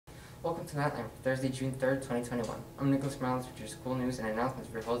Welcome to Knightline for Thursday, June 3rd, 2021. I'm Nicholas Morales with your school news and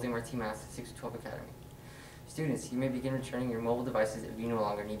announcements for Jose Marti MAST at 612 Academy. Students, you may begin returning your mobile devices if you no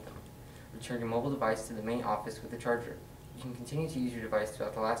longer need them. Return your mobile device to the main office with a charger. You can continue to use your device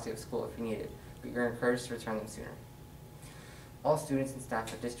throughout the last day of school if you need it, but you're encouraged to return them sooner. All students and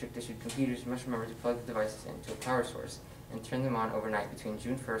staff at district-issued computers must remember to plug the devices into a power source and turn them on overnight between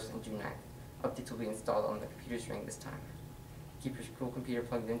June 1st and June 9th. Updates will be installed on the computers during this time. Keep your school computer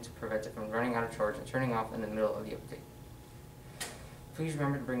plugged in to prevent it from running out of charge and turning off in the middle of the update. Please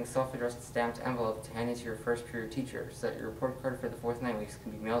remember to bring a self-addressed stamped envelope to hand in to your first period teacher so that your report card for the fourth 9 weeks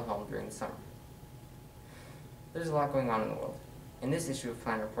can be mailed home during the summer. There's a lot going on in the world. In this issue of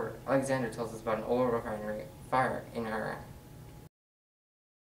Plan Report, Alexander tells us about an oil refinery fire in Iran.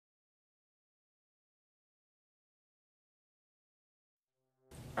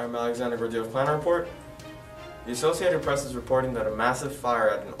 I'm Alexander Gordillo of Plan Report. The Associated Press is reporting that a massive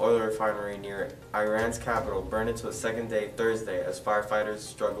fire at an oil refinery near Iran's capital burned into a second day Thursday as firefighters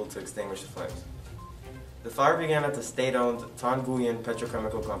struggled to extinguish the flames. The fire began at the state-owned Tanguyan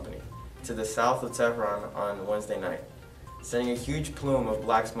Petrochemical Company, to the south of Tehran on Wednesday night, sending a huge plume of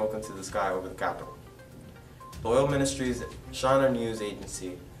black smoke into the sky over the capital. The oil ministry's Shana news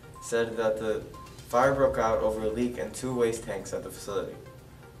agency said that the fire broke out over a leak in 2 waste tanks at the facility.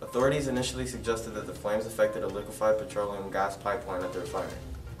 Authorities initially suggested that the flames affected a liquefied petroleum gas pipeline at the refinery.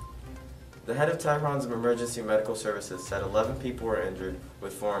 The head of Tehran's emergency medical services said 11 people were injured,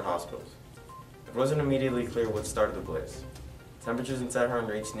 with 4 in hospitals. It wasn't immediately clear what started the blaze. Temperatures in Tehran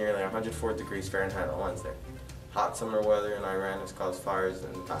reached nearly 104 degrees Fahrenheit on Wednesday. Hot summer weather in Iran has caused fires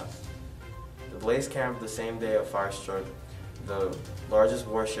in the past. The blaze came the same day a fire struck the largest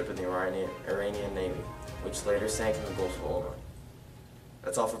warship in the Iranian Navy, which later sank in the Gulf of Oman.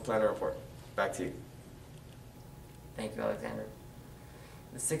 That's all for Planner Report. Back to you. Thank you, Alexander.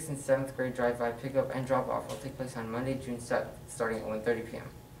 The 6th and 7th grade drive-by pickup and drop-off will take place on Monday, June 7th, starting at 1:30 p.m.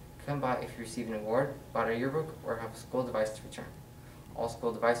 Come by if you receive an award, bought a yearbook, or have a school device to return. All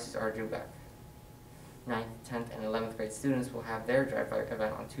school devices are due back. 9th, 10th, and 11th grade students will have their drive-by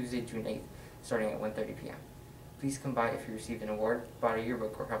event on Tuesday, June 8th, starting at 1:30 p.m. Please come by if you received an award, bought a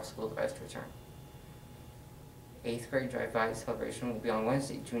yearbook, or have a school device to return. 8th grade drive-by celebration will be on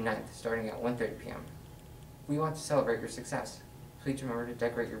Wednesday, June 9th, starting at 1:30 p.m. We want to celebrate your success. Please remember to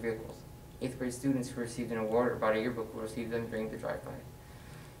decorate your vehicles. 8th grade students who received an award or bought a yearbook will receive them during the drive-by.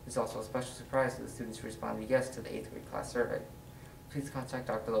 There's also a special surprise to the students who responded yes to the 8th grade class survey. Please contact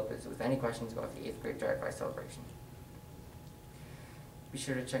Dr. Lopez with any questions about the 8th grade drive-by celebration. Be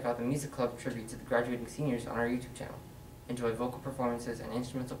sure to check out the Music Club tribute to the graduating seniors on our YouTube channel. Enjoy vocal performances and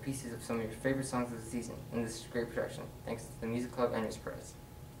instrumental pieces of some of your favorite songs of the season in this great production, thanks to the Music Club and Ms. Perez.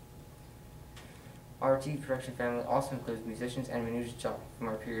 Our TV production family also includes musicians and Manuja Chop from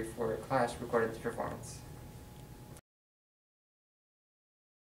our Period 4 class recorded the performance.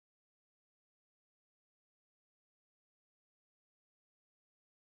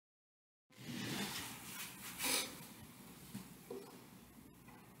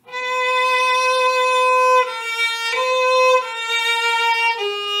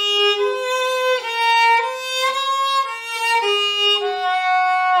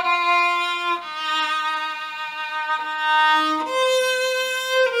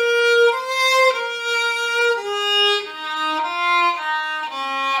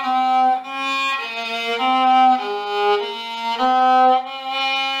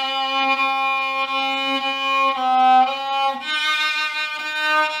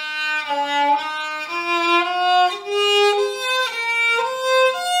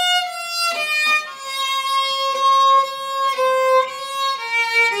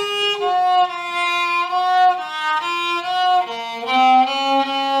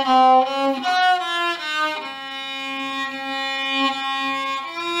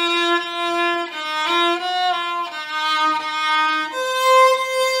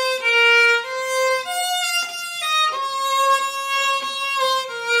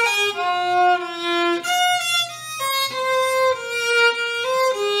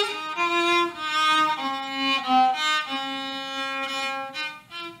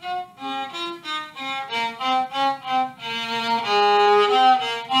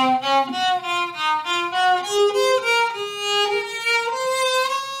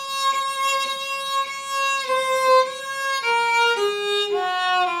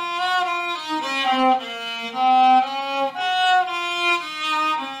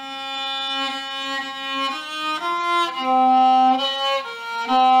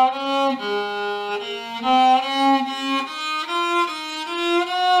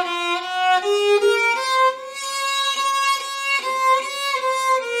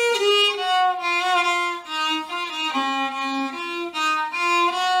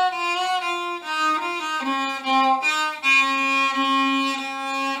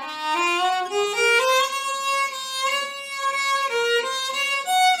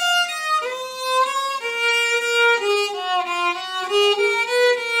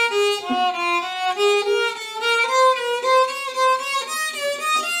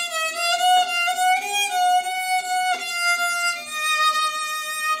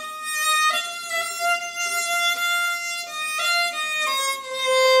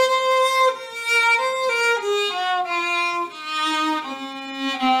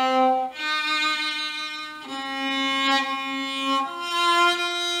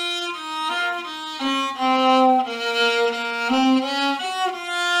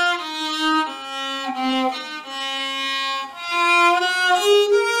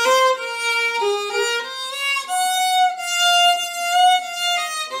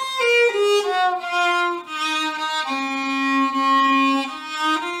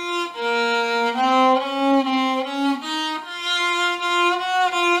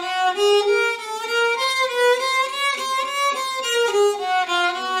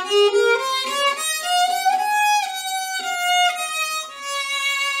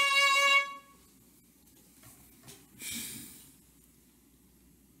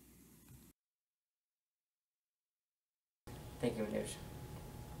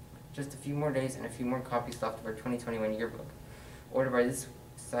 Just a few more days and a few more copies left of our 2021 yearbook. Order by this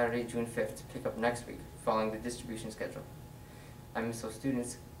Saturday, June 5th, to pick up next week, following the distribution schedule. MSO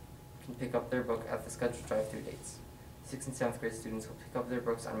students can pick up their book at the scheduled drive-through dates. 6th and 7th grade students will pick up their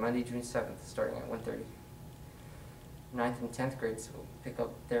books on Monday, June 7th, starting at 1:30. 9th and 10th grades will pick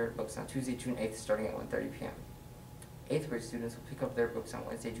up their books on Tuesday, June 8th, starting at 1:30 p.m. 8th grade students will pick up their books on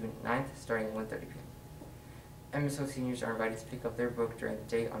Wednesday, June 9th, starting at 1:30 p.m. MSO seniors are invited to pick up their book during the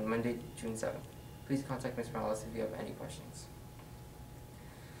day on Monday, June 7th. Please contact Ms. Morales if you have any questions.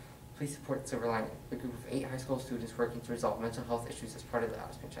 Please support Silver Lining, a group of 8 high school students working to resolve mental health issues as part of the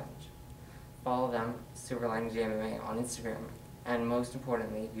Aspen Challenge. Follow them, Silver Lining JMMA, on Instagram, and most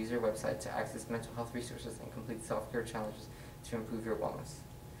importantly, use their website to access mental health resources and complete self-care challenges to improve your wellness.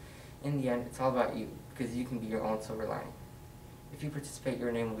 In the end, it's all about you, because you can be your own Silver Lining. If you participate,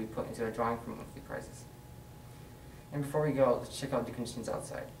 your name will be put into a drawing for monthly prizes. And before we go, let's check out the conditions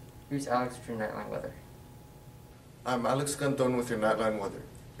outside. Here's Alex with your Knightline weather. I'm Alex Canton with your Knightline weather.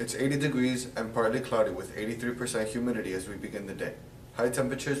 It's 80 degrees and partly cloudy with 83% humidity as we begin the day. High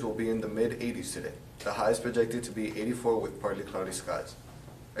temperatures will be in the mid-80s today. The high is projected to be 84 with partly cloudy skies.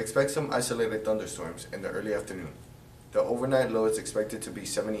 Expect some isolated thunderstorms in the early afternoon. The overnight low is expected to be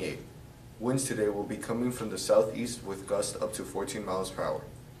 78. Winds today will be coming from the southeast with gusts up to 14 miles per hour.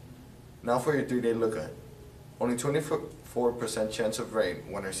 Now for your 3-day look ahead. Only 24% chance of rain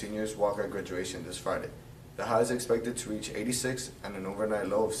when our seniors walk at graduation this Friday. The high is expected to reach 86 and an overnight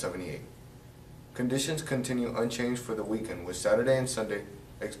low of 78. Conditions continue unchanged for the weekend, with Saturday and Sunday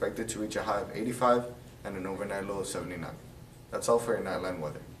expected to reach a high of 85 and an overnight low of 79. That's all for your Knightline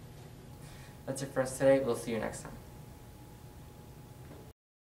weather. That's it for us today. We'll see you next time.